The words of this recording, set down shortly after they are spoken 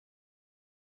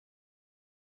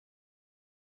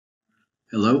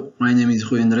Hello, my name is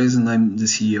Rui Andres and I'm the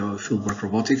CEO of Fieldwork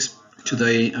Robotics.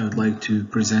 Today I would like to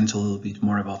present a little bit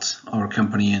more about our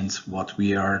company and what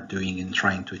we are doing and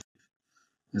trying to achieve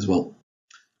as well.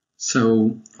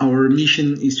 So our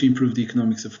mission is to improve the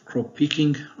economics of crop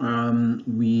picking.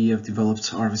 We have developed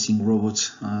harvesting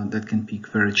robots that can pick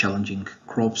very challenging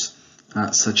crops,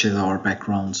 such as our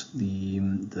background, the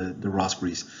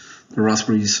raspberries. The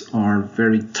raspberries are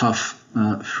very tough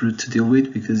fruit to deal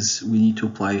with because we need to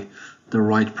apply the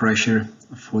right pressure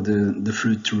for the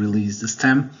fruit to release the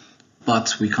stem,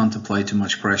 but we can't apply too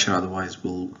much pressure, otherwise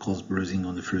will cause bruising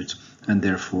on the fruit and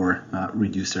therefore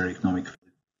reduce their economic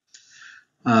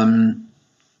value.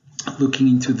 Looking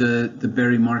into the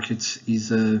berry market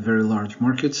is a very large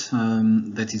market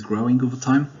that is growing over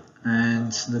time,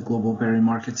 and the global berry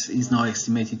market is now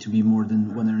estimated to be more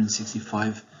than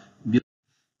 165 billion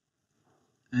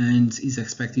and is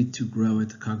expected to grow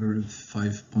at a CAGR of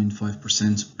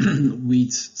 5.5%,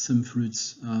 with some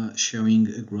fruits showing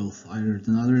a growth higher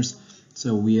than others.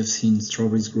 So we have seen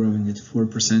strawberries growing at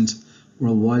 4%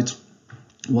 worldwide,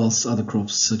 whilst other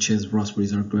crops such as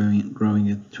raspberries are growing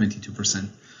at 22%.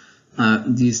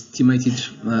 The estimated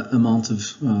amount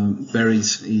of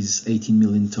berries is 18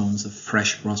 million tons of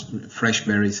fresh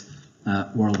berries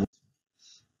worldwide.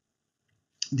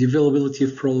 The availability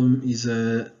of problem is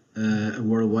a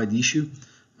worldwide issue.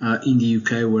 In the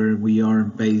UK, where we are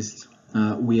based,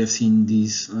 we have seen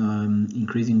this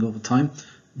increasing over time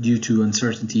due to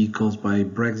uncertainty caused by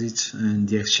Brexit and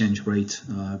the exchange rate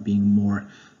being more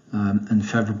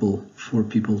unfavorable for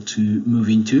people to move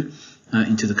into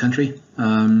the country.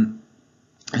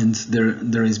 And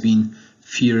there has been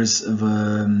fears of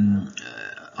a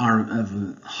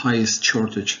highest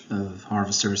shortage of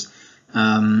harvesters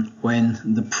when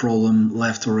the problem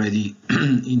left already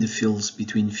in the fields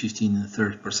between 15 and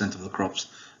 30% of the crops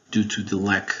due to the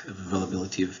lack of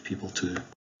availability of people to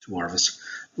harvest.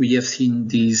 We have seen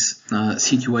this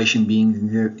situation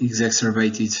being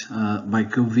exacerbated by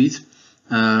COVID.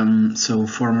 So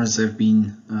farmers have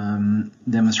been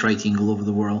demonstrating all over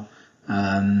the world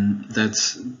that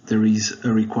there is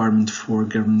a requirement for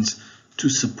governments to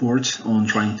support on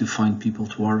trying to find people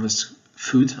to harvest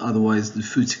food, otherwise the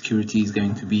food security is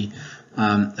going to be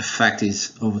affected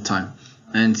over time.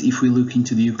 And if we look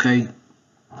into the UK,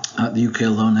 the UK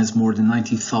alone has more than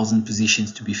 90,000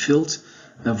 positions to be filled,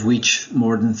 of which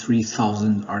more than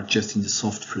 3,000 are just in the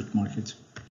soft fruit market.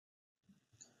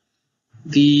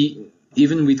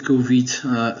 Even with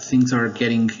COVID, things are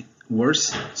getting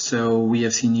worse. So we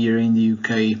have seen here in the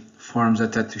UK farms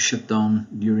that had to shut down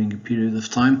during a period of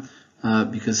time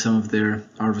because some of their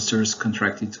harvesters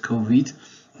contracted COVID,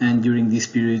 and during this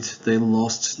period they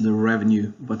lost the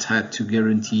revenue but had to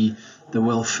guarantee the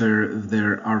welfare of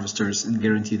their harvesters and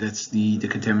guarantee that the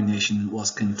contamination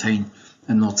was contained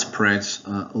and not spread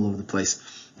all over the place.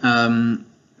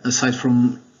 Aside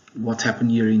from what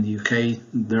happened here in the UK,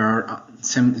 there are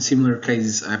similar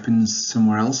cases happen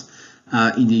somewhere else.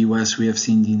 In the US, we have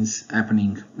seen this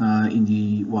happening in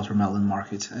the watermelon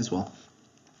market as well.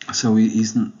 So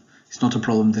it's not a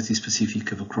problem that is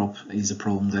specific of a crop. It's a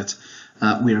problem that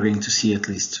we are going to see at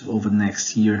least over the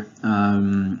next year,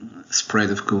 spread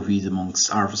of COVID amongst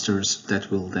harvesters that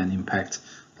will then impact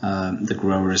the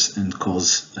growers and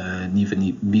cause an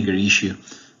even bigger issue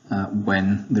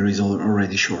when there is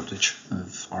already shortage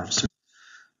of harvesters.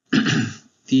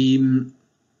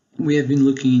 We have been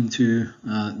looking into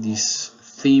this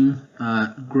theme.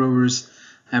 Growers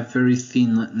have very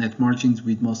thin net margins,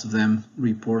 with most of them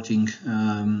reporting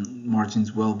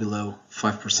margins well below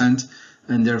 5%,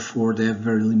 and therefore they have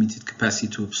very limited capacity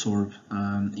to absorb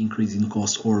increase in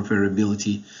cost or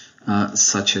variability,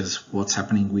 such as what's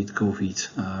happening with COVID,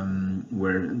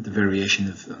 where the variation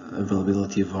of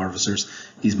availability of harvesters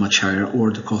is much higher,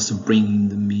 or the cost of bringing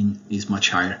them in is much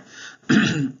higher.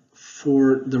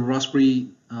 For the raspberry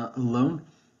alone,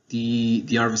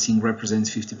 the harvesting represents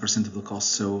 50% of the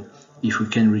cost. So if we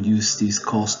can reduce this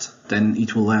cost, then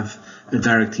it will have a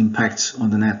direct impact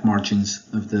on the net margins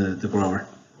of the grower.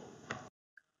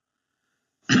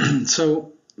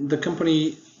 So the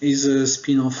company is a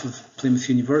spin-off of Plymouth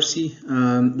University.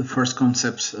 The first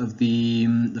concept of the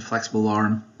flexible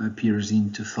arm appears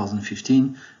in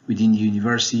 2015 within the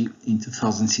university. In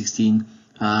 2016,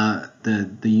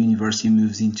 the university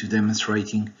moves into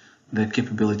demonstrating the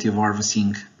capability of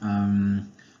harvesting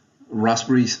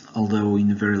raspberries, although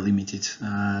in a very limited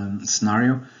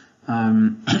scenario.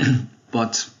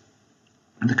 But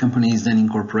the company is then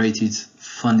incorporated,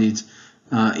 funded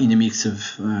in a mix of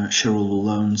shareholder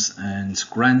loans and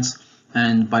grants,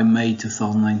 and by May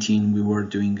 2019 we were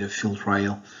doing a field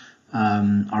trial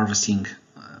harvesting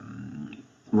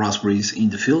raspberries in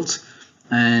the fields.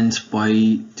 and by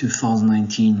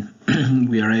 2019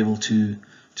 we are able to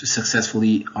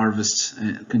successfully harvest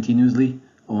continuously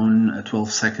on a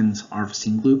 12-second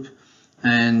harvesting loop.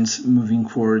 And moving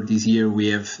forward this year, we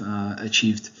have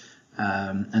achieved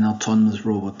an autonomous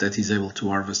robot that is able to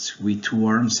harvest with 2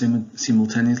 arms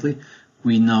simultaneously.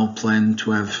 We now plan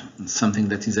to have something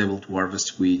that is able to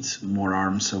harvest with more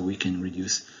arms, so we can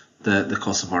reduce the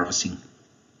cost of harvesting.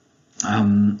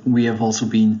 We have also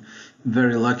been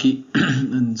very lucky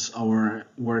and our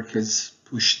work has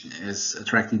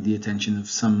attracted the attention of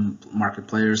some market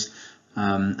players,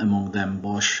 among them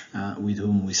Bosch, with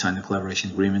whom we signed a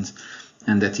collaboration agreement,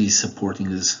 and that is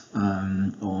supporting us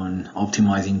on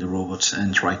optimizing the robots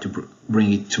and try to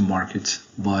bring it to market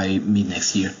by mid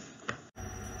next year.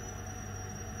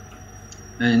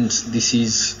 And this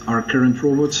is our current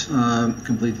robot,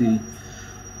 completely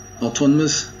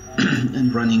autonomous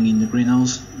and running in the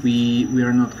greenhouse. We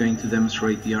are not going to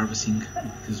demonstrate the harvesting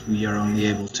because we are only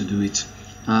able to do it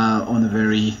on a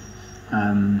very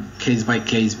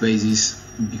case-by-case basis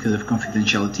because of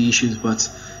confidentiality issues. But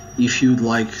if you'd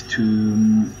like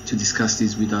to discuss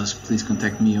this with us, please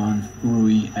contact me on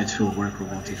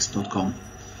rui@fieldworkrobotics.com,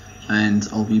 and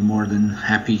I'll be more than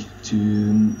happy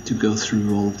to go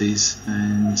through all of this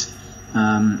and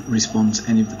respond to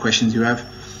any of the questions you have.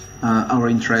 Our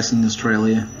interest in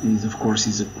Australia is, of course,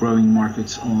 a growing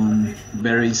market on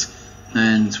berries,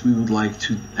 and we would like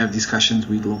to have discussions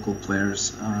with local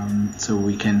players so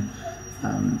we can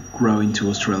grow into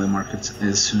Australian market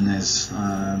as soon as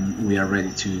we are ready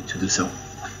to do so.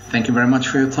 Thank you very much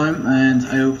for your time, and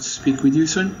I hope to speak with you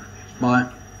soon.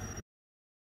 Bye.